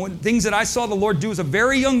when things that I saw the Lord do as a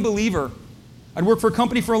very young believer. I'd work for a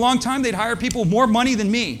company for a long time. They'd hire people with more money than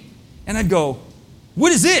me. And I'd go,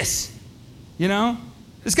 what is this?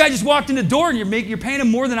 This guy just walked in the door and you're paying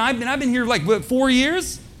him more than I've been here like, 4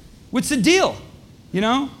 years? What's the deal?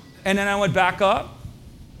 And then I would back up.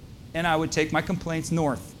 And I would take my complaints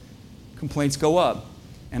north. Complaints go up.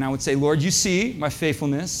 And I would say, Lord, you see my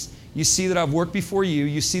faithfulness. You see that I've worked before you.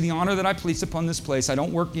 You see the honor that I place upon this place. I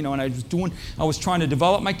don't work, and I was trying to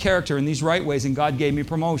develop my character in these right ways, and God gave me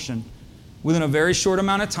promotion. Within a very short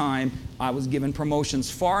amount of time, I was given promotions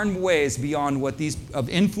far and ways beyond what these of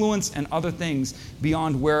influence and other things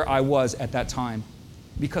beyond where I was at that time.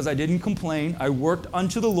 Because I didn't complain. I worked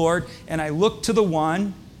unto the Lord, and I looked to the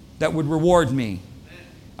one that would reward me.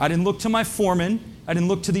 I didn't look to my foreman. I didn't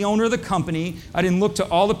look to the owner of the company. I didn't look to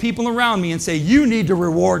all the people around me and say, you need to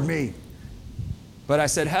reward me. But I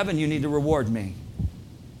said, heaven, you need to reward me.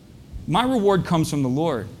 My reward comes from the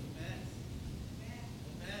Lord.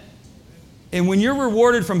 And when you're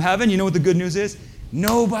rewarded from heaven, you know what the good news is?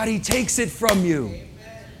 Nobody takes it from you.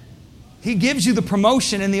 He gives you the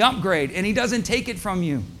promotion and the upgrade, and He doesn't take it from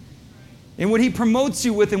you. And what He promotes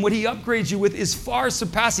you with and what He upgrades you with is far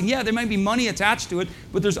surpassing. Yeah, there might be money attached to it,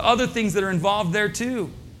 but there's other things that are involved there too.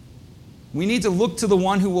 We need to look to the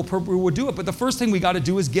one who will do it. But the first thing we got to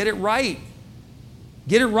do is get it right.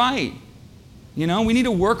 Get it right. We need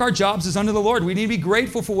to work our jobs as unto the Lord. We need to be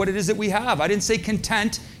grateful for what it is that we have. I didn't say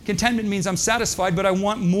content. Contentment means I'm satisfied, but I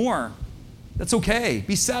want more. That's okay.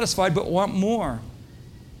 Be satisfied, but want more.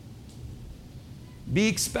 Be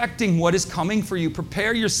expecting what is coming for you.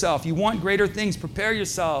 Prepare yourself. You want greater things. Prepare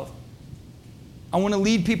yourself. I want to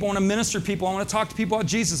lead people. I want to minister to people. I want to talk to people about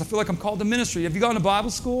Jesus. I feel like I'm called to ministry. Have you gone to Bible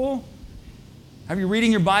school? Are you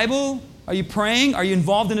reading your Bible? Are you praying? Are you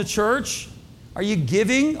involved in a church? Are you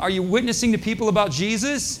giving? Are you witnessing to people about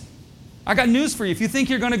Jesus? I got news for you. If you think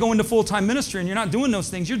you're going to go into full-time ministry and you're not doing those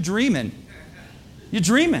things, you're dreaming. You're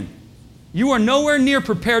dreaming. You are nowhere near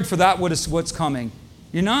prepared for that, what's coming.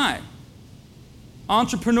 You're not.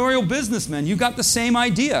 Entrepreneurial businessmen, you got the same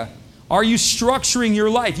idea. Are you structuring your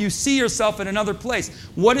life? You see yourself in another place.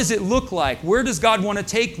 What does it look like? Where does God want to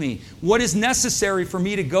take me? What is necessary for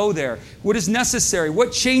me to go there? What is necessary?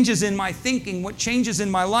 What changes in my thinking? What changes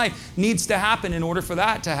in my life needs to happen in order for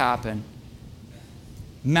that to happen?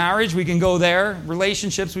 Marriage, we can go there.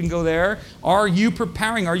 Relationships, we can go there. Are you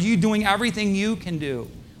preparing? Are you doing everything you can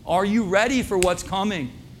do? Are you ready for what's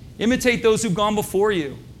coming? Imitate those who've gone before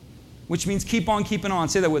you, which means keep on keeping on.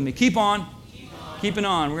 Say that with me. Keep on. Keeping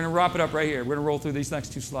on. We're going to wrap it up right here. We're going to roll through these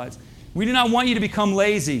next 2 slides. We do not want you to become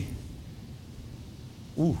lazy.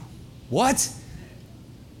 Ooh, what?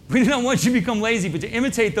 We do not want you to become lazy, but to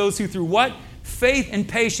imitate those who through what? Faith and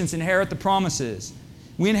patience inherit the promises.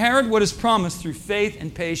 We inherit what is promised through faith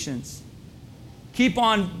and patience.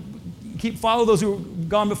 Follow those who have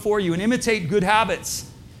gone before you and imitate good habits.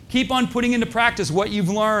 Keep on putting into practice what you've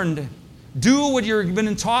learned. Do what you've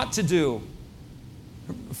been taught to do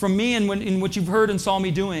from me and in what you've heard and saw me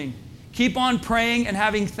doing. Keep on praying and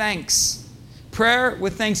having thanks. Prayer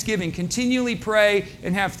with thanksgiving. Continually pray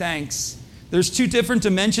and have thanks. There's 2 different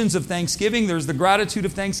dimensions of thanksgiving. There's the gratitude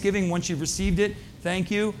of thanksgiving once you've received it. Thank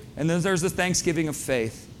you. And then there's the thanksgiving of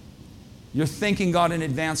faith. You're thanking God in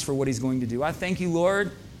advance for what He's going to do. I thank you,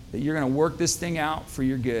 Lord, that you're going to work this thing out for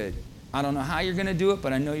your good. I don't know how you're going to do it,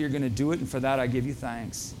 but I know you're going to do it, and for that I give you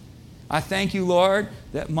thanks. I thank you, Lord,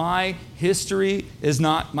 that my history is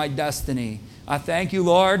not my destiny. I thank you,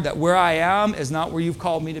 Lord, that where I am is not where you've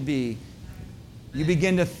called me to be. You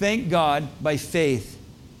begin to thank God by faith.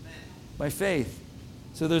 By faith.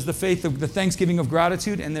 So there's the faith of the thanksgiving of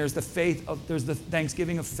gratitude, and there's the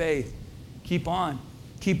thanksgiving of faith. Keep on.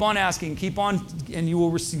 Keep on asking. Keep on, and you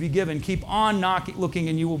will be given. Keep on knocking, looking,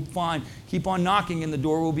 and you will find. Keep on knocking, and the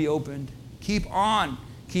door will be opened. Keep on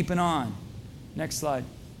keeping on. Next slide.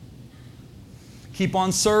 Keep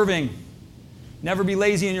on serving. Never be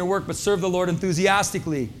lazy in your work, but serve the Lord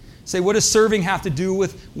enthusiastically. Say, what does serving have to do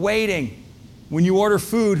with waiting? When you order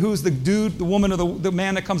food, who's the dude, the woman, or the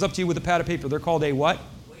man that comes up to you with a pad of paper? They're called a what?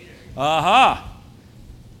 Waiter. Aha!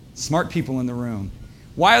 Smart people in the room.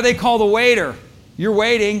 Why are they called a waiter? You're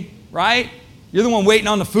waiting, right? You're the one waiting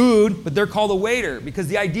on the food, but they're called a waiter because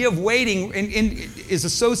the idea of waiting is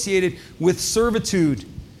associated with servitude.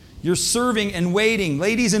 You're serving and waiting.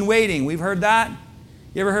 Ladies in waiting. We've heard that.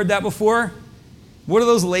 You ever heard that before? What are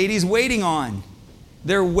those ladies waiting on?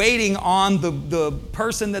 They're waiting on the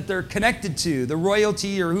person that they're connected to, the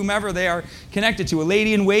royalty or whomever they are connected to. A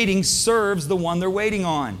lady in waiting serves the one they're waiting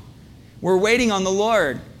on. We're waiting on the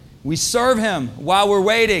Lord. We serve Him while we're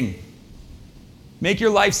waiting. Make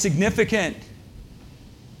your life significant.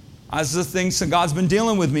 That's the things that God's been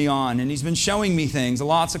dealing with me on, and He's been showing me things.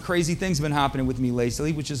 Lots of crazy things have been happening with me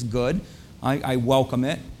lately, which is good. I welcome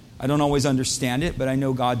it. I don't always understand it, but I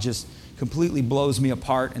know God just completely blows me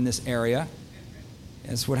apart in this area.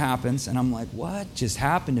 That's what happens. And I'm like, what just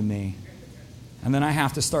happened to me? And then I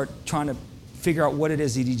have to start trying to figure out what it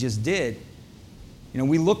is that He just did. You know,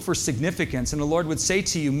 we look for significance, and the Lord would say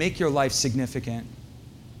to you, make your life significant.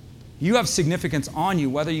 You have significance on you,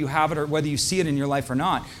 whether you have it or whether you see it in your life or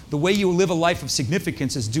not. The way you live a life of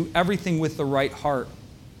significance is do everything with the right heart.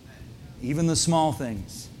 Even the small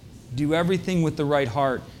things. Do everything with the right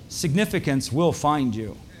heart. Significance will find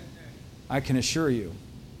you. I can assure you.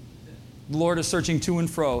 The Lord is searching to and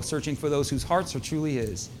fro, searching for those whose hearts are truly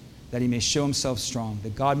His, that He may show Himself strong,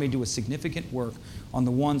 that God may do a significant work on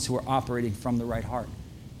the ones who are operating from the right heart.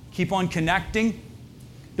 Keep on connecting.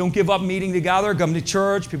 Don't give up meeting together. Come to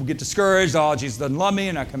church. People get discouraged. Oh, Jesus doesn't love me.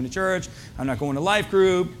 I'm not coming to church. I'm not going to life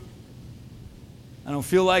group. I don't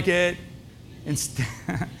feel like it.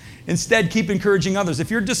 Instead, keep encouraging others. If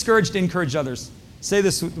you're discouraged, encourage others. Say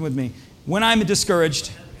this with me. When I'm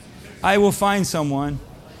discouraged, I will find someone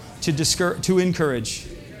to encourage.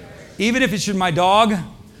 Even if it's my dog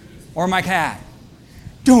or my cat.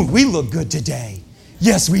 Don't we look good today?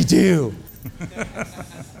 Yes, we do.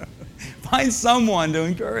 Find someone to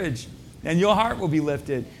encourage, and your heart will be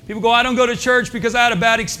lifted. People go, I don't go to church because I had a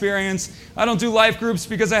bad experience. I don't do life groups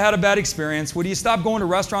because I had a bad experience. Well, do you stop going to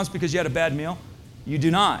restaurants because you had a bad meal? You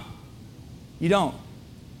do not. You don't,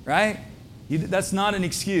 right? That's not an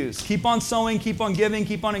excuse. Keep on sowing, keep on giving,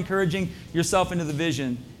 keep on encouraging yourself into the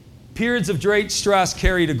vision. Periods of great stress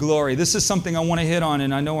carry to glory. This is something I want to hit on,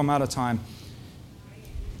 and I know I'm out of time.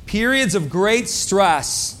 Periods of great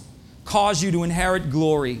stress cause you to inherit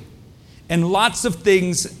glory. And lots of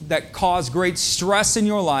things that cause great stress in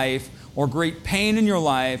your life or great pain in your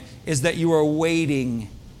life is that you are waiting.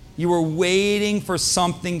 You are waiting for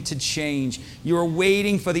something to change. You are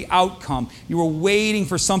waiting for the outcome. You are waiting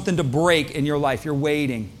for something to break in your life. You're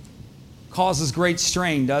waiting. Causes great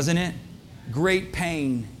strain, doesn't it? Great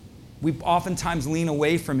pain. We oftentimes lean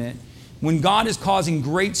away from it. When God is causing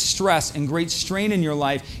great stress and great strain in your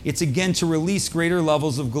life, it's again to release greater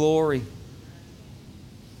levels of glory.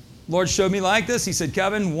 Lord showed me like this. He said,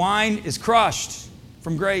 Kevin, wine is crushed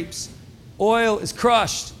from grapes. Oil is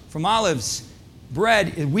crushed from olives.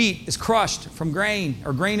 Bread and wheat is crushed from grain,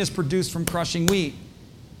 or grain is produced from crushing wheat.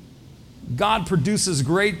 God produces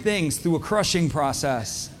great things through a crushing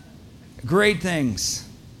process. Great things.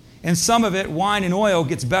 And some of it, wine and oil,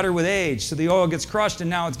 gets better with age. So the oil gets crushed and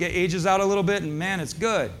now it ages out a little bit and man, it's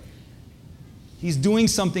good. He's doing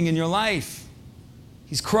something in your life.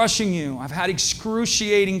 He's crushing you. I've had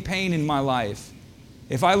excruciating pain in my life.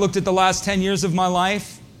 If I looked at the last 10 years of my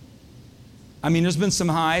life, there's been some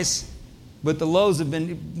highs, but the lows have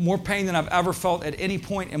been more pain than I've ever felt at any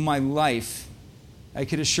point in my life. I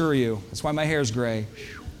could assure you. That's why my hair's gray.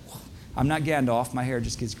 I'm not Gandalf. My hair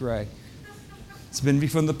just gets gray. It's been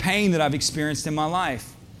from the pain that I've experienced in my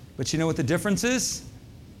life. But you know what the difference is?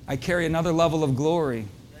 I carry another level of glory.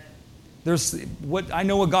 I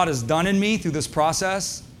know what God has done in me through this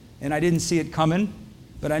process, and I didn't see it coming,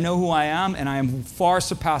 but I know who I am, and I am far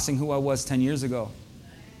surpassing who I was 10 years ago.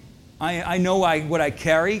 I know what I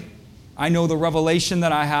carry. I know the revelation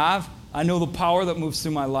that I have. I know the power that moves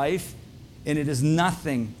through my life, and it is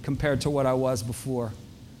nothing compared to what I was before.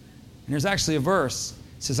 And there's actually a verse.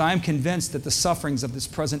 It says, I am convinced that the sufferings of this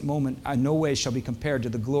present moment in no way shall be compared to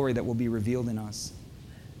the glory that will be revealed in us.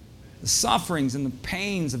 The sufferings and the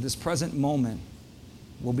pains of this present moment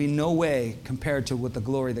will be no way compared to what the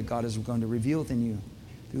glory that God is going to reveal in you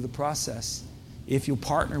through the process. If you'll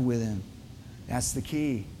partner with Him, that's the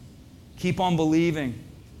key. Keep on believing.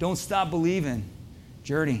 Don't stop believing.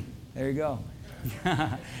 Journey, there you go.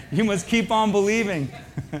 You must keep on believing.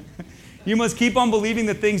 You must keep on believing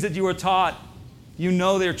the things that you are taught. You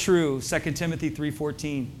know they're true. 2 Timothy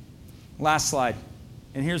 3:14. Last slide.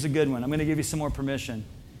 And here's a good one. I'm going to give you some more permission.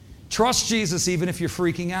 Trust Jesus even if you're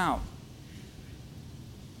freaking out.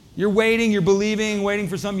 You're waiting, you're believing, waiting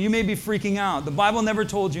for something. You may be freaking out. The Bible never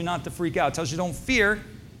told you not to freak out. It tells you don't fear,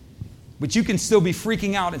 but you can still be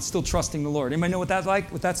freaking out and still trusting the Lord. Anybody know what that's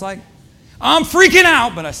like? I'm freaking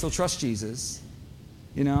out, but I still trust Jesus.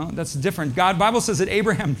 You know, that's different. Bible says that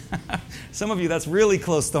Abraham, some of you, that's really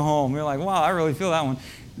close to home. You're like, wow, I really feel that one.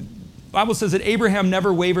 Bible says that Abraham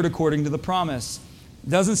never wavered according to the promise. It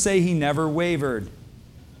doesn't say he never wavered.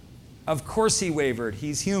 Of course he wavered.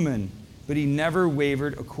 He's human. But he never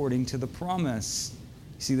wavered according to the promise.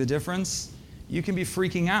 You see the difference? You can be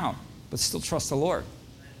freaking out, but still trust the Lord.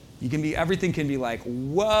 Everything can be like,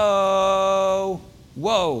 whoa,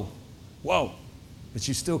 whoa, whoa. But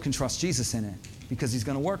you still can trust Jesus in it because He's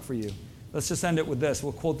going to work for you. Let's just end it with this.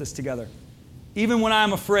 We'll quote this together. Even when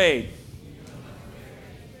I'm afraid,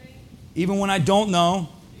 even when I don't know,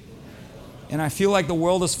 and I feel like the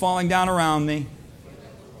world is falling down around me,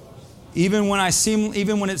 even when it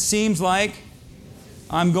seems like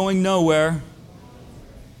I'm going nowhere.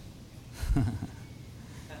 I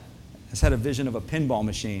just had a vision of a pinball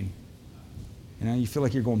machine. You know, you feel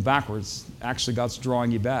like you're going backwards. Actually, God's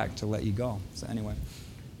drawing you back to let you go. So anyway,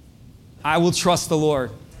 I will trust the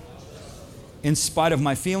Lord in spite of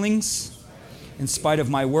my feelings, in spite of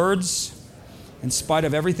my words, in spite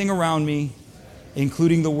of everything around me,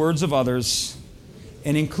 including the words of others,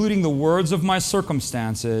 and including the words of my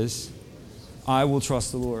circumstances. I will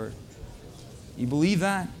trust the Lord. You believe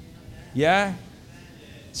that? Yeah?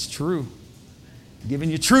 It's true. I'm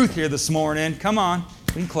giving you truth here this morning. Come on.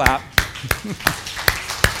 We can clap.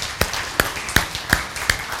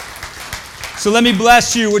 So let me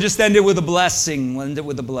bless you. We'll just end it with a blessing. We'll end it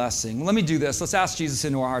with a blessing. Well, let me do this. Let's ask Jesus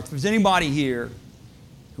into our hearts. If there's anybody here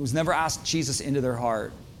who's never asked Jesus into their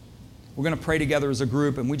heart, we're going to pray together as a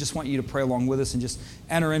group, and we just want you to pray along with us and just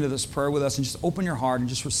enter into this prayer with us and just open your heart and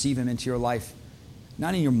just receive Him into your life.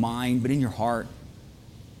 Not in your mind, but in your heart.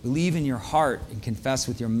 Believe in your heart and confess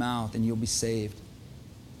with your mouth, and you'll be saved.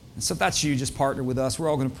 And so if that's you, just partner with us. We're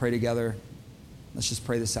all going to pray together. Let's just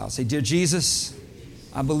pray this out. Say, Dear Jesus,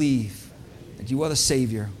 I believe that You are the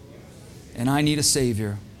Savior, and I need a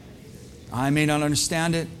Savior. I may not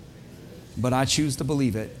understand it, but I choose to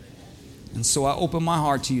believe it. And so I open my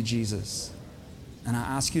heart to You, Jesus, and I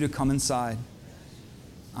ask You to come inside.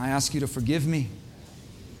 I ask You to forgive me.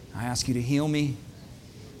 I ask You to heal me.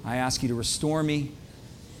 I ask You to restore me,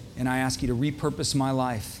 and I ask You to repurpose my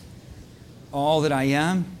life. All that I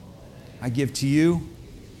am, I give to you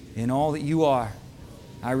in all that you are.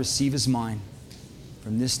 I receive as mine.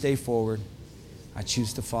 From this day forward, I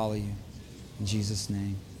choose to follow you. In Jesus'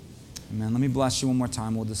 name. Amen. Let me bless you one more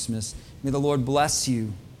time. We'll dismiss. May the Lord bless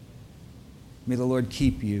you. May the Lord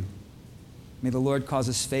keep you. May the Lord cause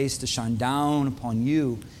His face to shine down upon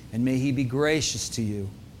you, and may He be gracious to you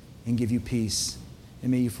and give you peace.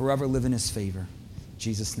 And may you forever live in His favor. In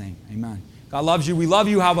Jesus' name, amen. God loves you. We love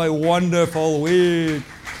you. Have a wonderful week.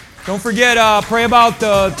 Don't forget, pray about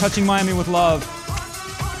Touching Miami with Love.